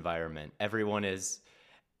 hilarious environment. Everyone is.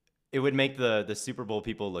 It would make the Super Bowl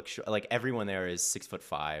people look like everyone there is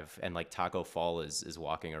 6'5", and like Taco Fall is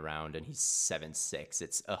walking around and he's 7'6".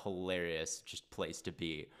 It's a hilarious just place to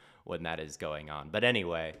be when that is going on. But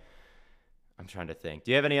anyway, I'm trying to think.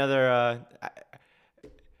 Do you have any other?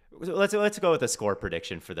 Let's go with a score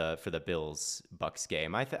prediction for the Bills Bucks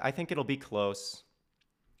game. I think it'll be close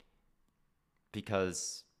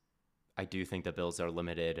because I do think the Bills are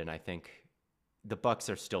limited, and I think the Bucks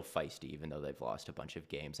are still feisty, even though they've lost a bunch of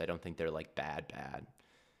games. I don't think they're like bad,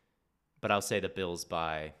 but I'll say the Bills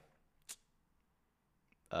by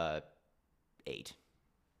 8.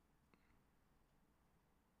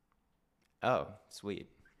 Oh, sweet.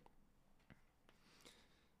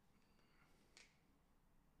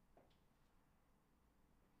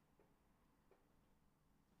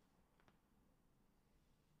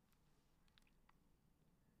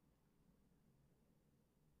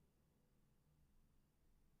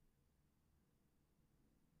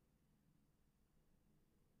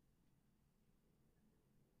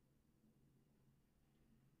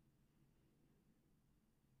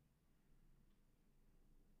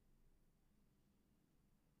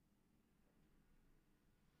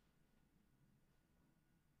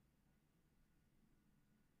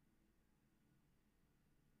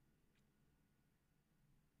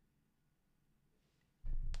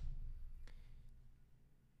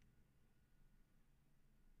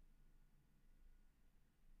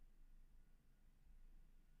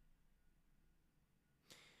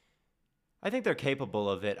 I think they're capable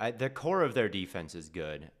of it. The core of their defense is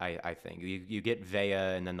good. I think you get Vea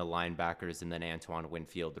and then the linebackers and then Antoine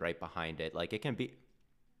Winfield right behind it. Like it can be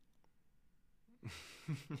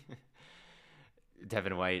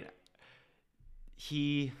Devin White.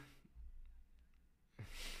 He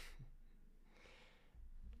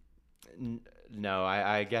no,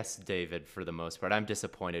 I guess David for the most part. I'm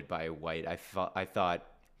disappointed by White. I thought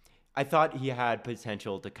he had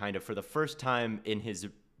potential to kind of for the first time in his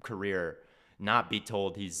career not be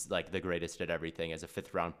told he's like the greatest at everything as a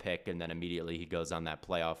fifth round pick, and then immediately he goes on that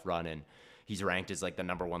playoff run and he's ranked as like the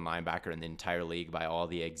number one linebacker in the entire league by all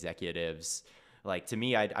the executives. Like to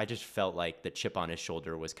me, I just felt like the chip on his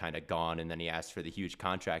shoulder was kind of gone, and then he asked for the huge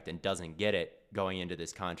contract and doesn't get it going into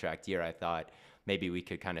this contract year. I thought maybe we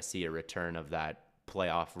could kind of see a return of that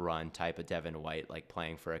playoff run type of Devin White, like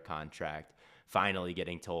playing for a contract, finally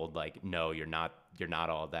getting told like, no, you're not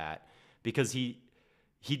all that, because he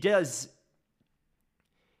does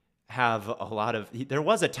have a lot of there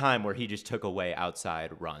was a time where he just took away outside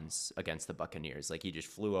runs against the Buccaneers. Like he just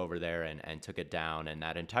flew over there and took it down, and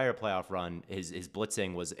that entire playoff run his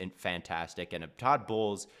blitzing was fantastic, and Todd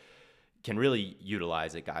Bowles can really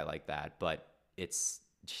utilize a guy like that, but it's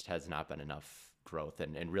just has not been enough growth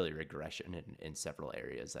and really regression in several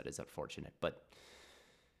areas. That is unfortunate. But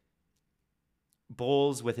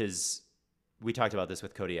Bowles with his we talked about this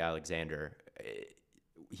with Cody Alexander.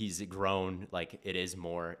 He's grown, like it is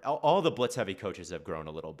more. All the blitz heavy coaches have grown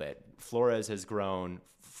a little bit. Flores has grown,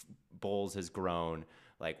 Bowles has grown,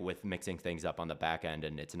 like with mixing things up on the back end,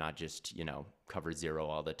 and it's not just cover zero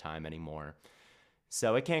all the time anymore.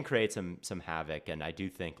 So it can create some havoc, and I do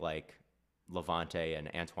think like Levante and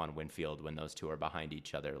Antoine Winfield, when those two are behind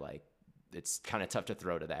each other, like it's kind of tough to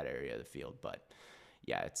throw to that area of the field. But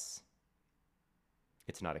yeah, it's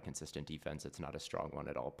not a consistent defense. It's not a strong one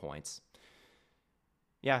at all points.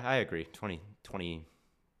 Yeah, I agree. 25-16,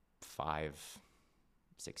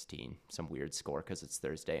 some weird score because it's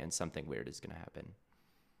Thursday and something weird is going to happen.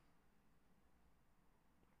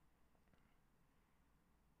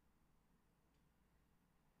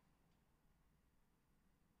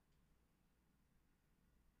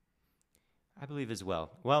 I believe as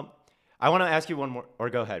well. Well, I want to ask you one more,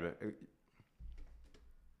 or go ahead.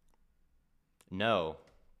 No.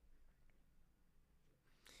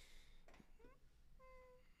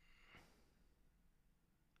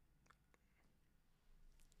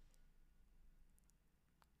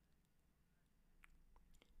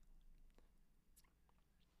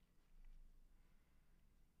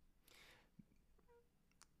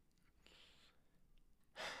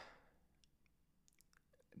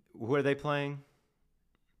 Who are they playing?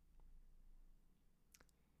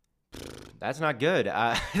 That's not good.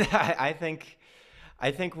 I think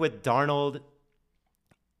with Darnold,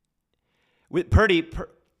 with Purdy,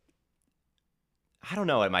 I don't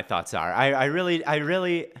know what my thoughts are. I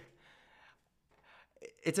really,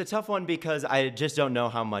 it's a tough one because I just don't know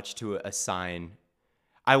how much to assign.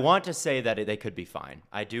 I want to say that they could be fine.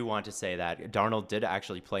 I do want to say that Darnold did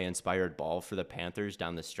actually play inspired ball for the Panthers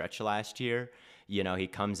down the stretch last year. He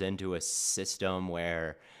comes into a system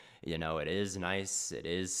where, it is nice, it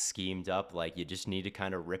is schemed up. Like, you just need to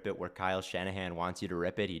kind of rip it where Kyle Shanahan wants you to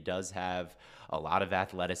rip it. He does have a lot of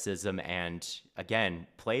athleticism and, again,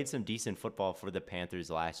 played some decent football for the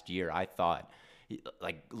Panthers last year. I thought,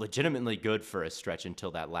 like, legitimately good for a stretch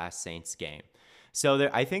until that last Saints game. So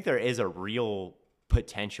I think there is a real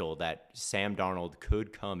potential that Sam Darnold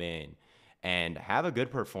could come in and have a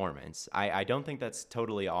good performance. I don't think that's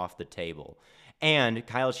totally off the table. And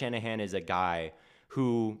Kyle Shanahan is a guy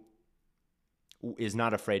who is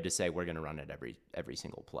not afraid to say we're going to run it every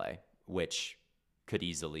single play, which could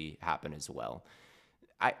easily happen as well.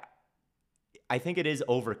 I I think it is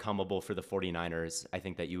overcomable for the 49ers. I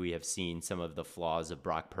think that we have seen some of the flaws of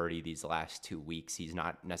Brock Purdy these last 2 weeks. He's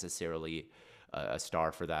not necessarily a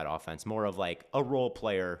star for that offense, more of like a role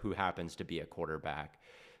player who happens to be a quarterback.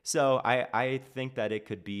 So I think that it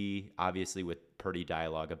could be, obviously with Purdy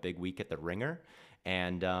dialogue, a big week at the Ringer.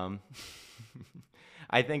 And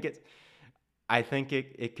I think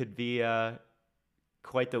it could be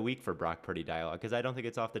quite the week for Brock Purdy dialogue, because I don't think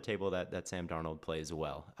it's off the table that Sam Darnold plays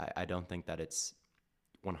well. I don't think that it's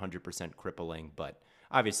 100% crippling, but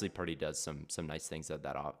obviously Purdy does some nice things in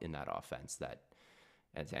that offense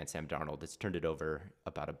and Sam Darnold has turned it over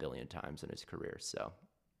about 1 billion times in his career. So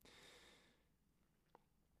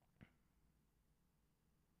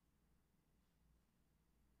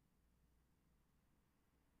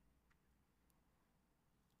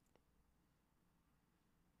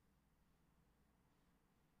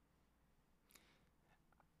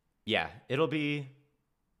yeah, it'll be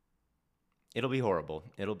horrible.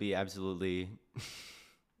 It'll be absolutely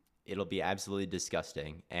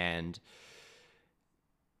disgusting. And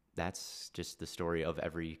that's just the story of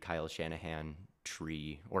every Kyle Shanahan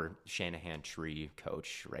tree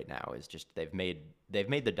coach right now, is just they've made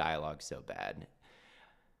the dialogue so bad.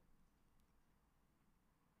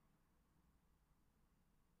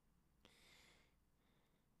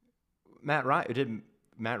 Did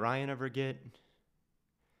Matt Ryan ever get?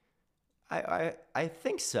 I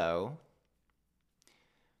think so.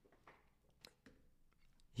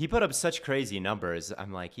 He put up such crazy numbers.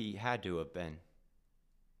 I'm like, he had to have been.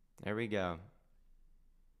 There we go.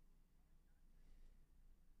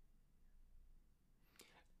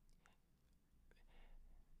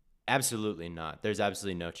 Absolutely not. There's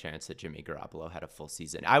absolutely no chance that Jimmy Garoppolo had a full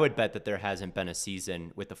season. I would bet that there hasn't been a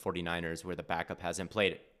season with the 49ers where the backup hasn't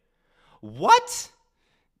played it. What?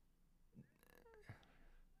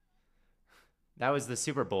 That was the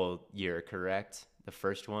Super Bowl year, correct? The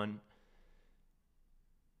first one?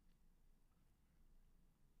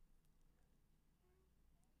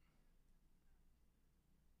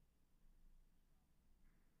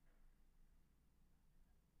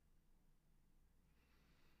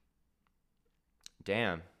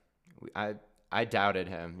 Damn. I doubted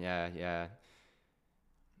him. Yeah, yeah.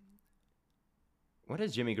 What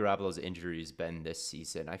has Jimmy Garoppolo's injuries been this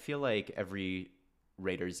season? I feel like every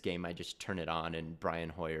Raiders game I just turn it on and Brian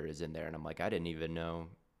Hoyer is in there and I'm like, I didn't even know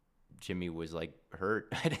Jimmy was like hurt.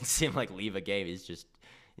 I didn't see him like leave a game. He's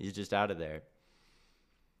just out of there.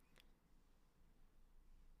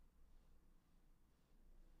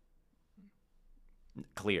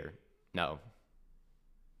 Clear. No.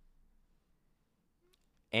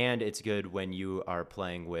 And it's good when you are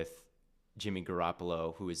playing with Jimmy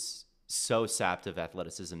Garoppolo, who is so sapped of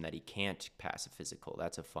athleticism that he can't pass a physical.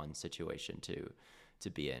 That's a fun situation to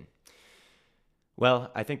be in.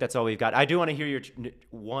 Well, I think that's all we've got. I do want to hear your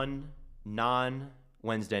one non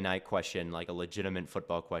Wednesday night question, like a legitimate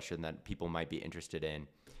football question that people might be interested in.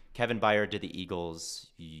 Kevin Byard to the Eagles.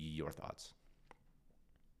 Your thoughts?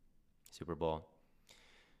 Super Bowl.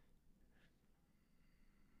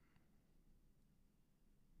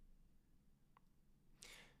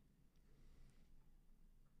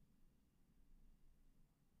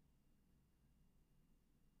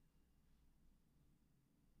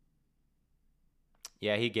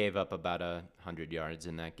 Yeah, he gave up about 100 yards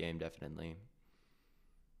in that game, definitely.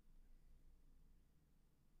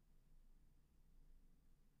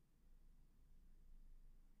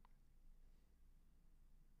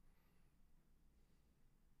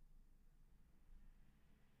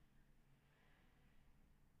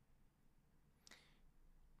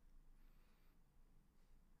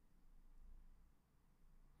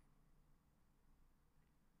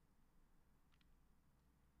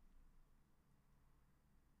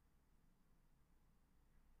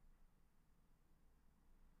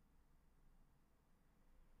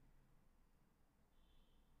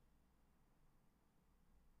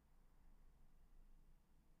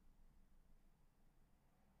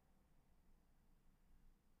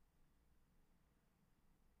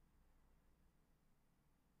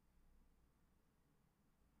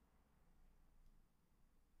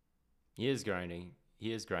 He is grinding.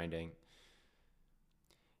 He is grinding.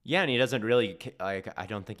 Yeah, and he doesn't really like. I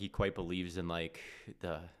don't think he quite believes in like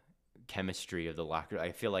the chemistry of the locker.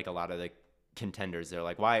 I feel like a lot of the contenders, they're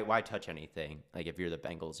like, why touch anything? Like if you're the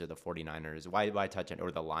Bengals or the 49ers, why touch it,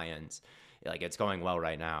 or the Lions? Like it's going well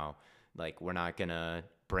right now. Like we're not gonna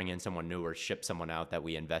bring in someone new or ship someone out that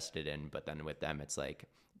we invested in. But then with them, it's like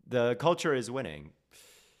the culture is winning.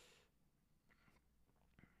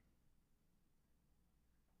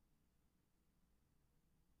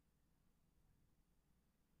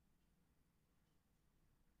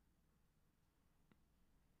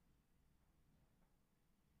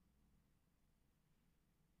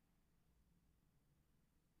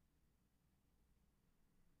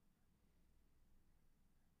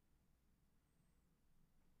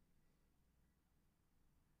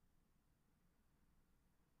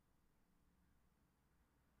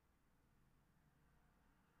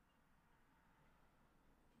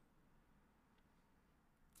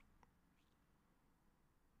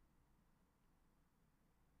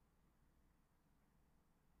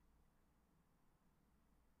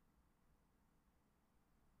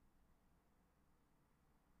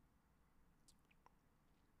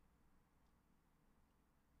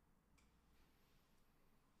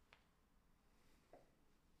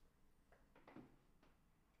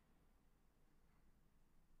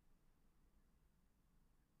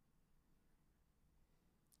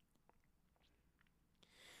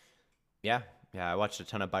 Yeah, yeah. I watched a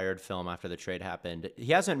ton of Bayard film after the trade happened.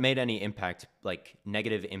 He hasn't made any impact, like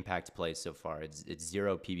negative impact plays so far. It's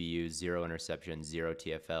zero PBUs, zero interceptions, zero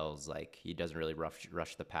TFLs. Like he doesn't really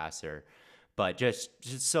rush the passer, but just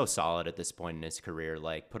so solid at this point in his career.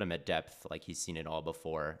 Like put him at depth, like he's seen it all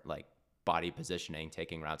before. Like body positioning,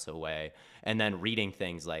 taking routes away, and then reading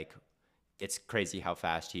things like it's crazy how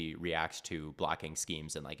fast he reacts to blocking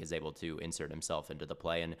schemes and like is able to insert himself into the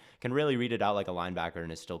play and can really read it out like a linebacker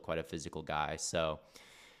and is still quite a physical guy. So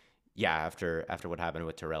yeah, after what happened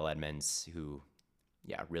with Terrell Edmonds, who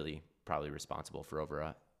yeah really probably responsible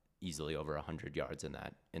for easily over 100 yards in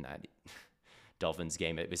that Dolphins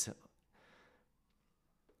game. It was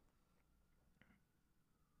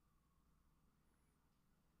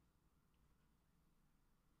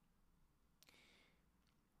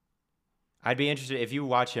I'd be interested if you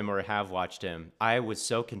watch him or have watched him. I was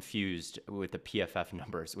so confused with the PFF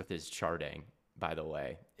numbers with his charting. By the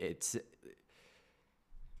way, it's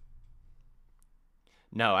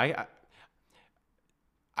no,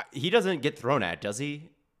 he doesn't get thrown at, does he?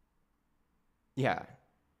 Yeah,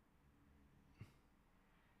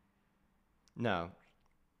 no,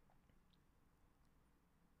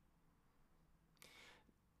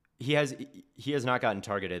 he has he has not gotten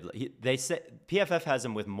targeted. They say PFF has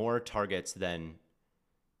him with more targets than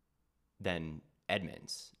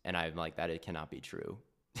Edmonds, and I'm like that. It cannot be true.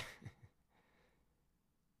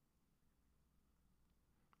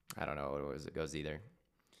 I don't know what it goes either.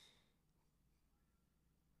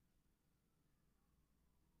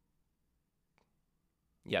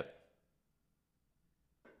 Yep,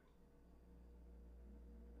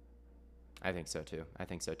 I think so too. I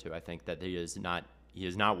think so too. I think that he is not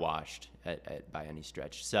washed by any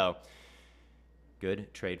stretch. So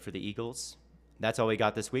good trade for the Eagles. That's all we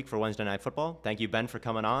got this week for Wednesday Night Football. Thank you, Ben, for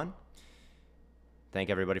coming on. Thank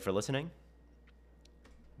everybody for listening.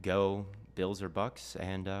 Go Bills or Bucks,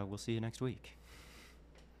 and we'll see you next week.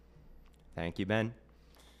 Thank you, Ben.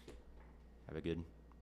 Have a good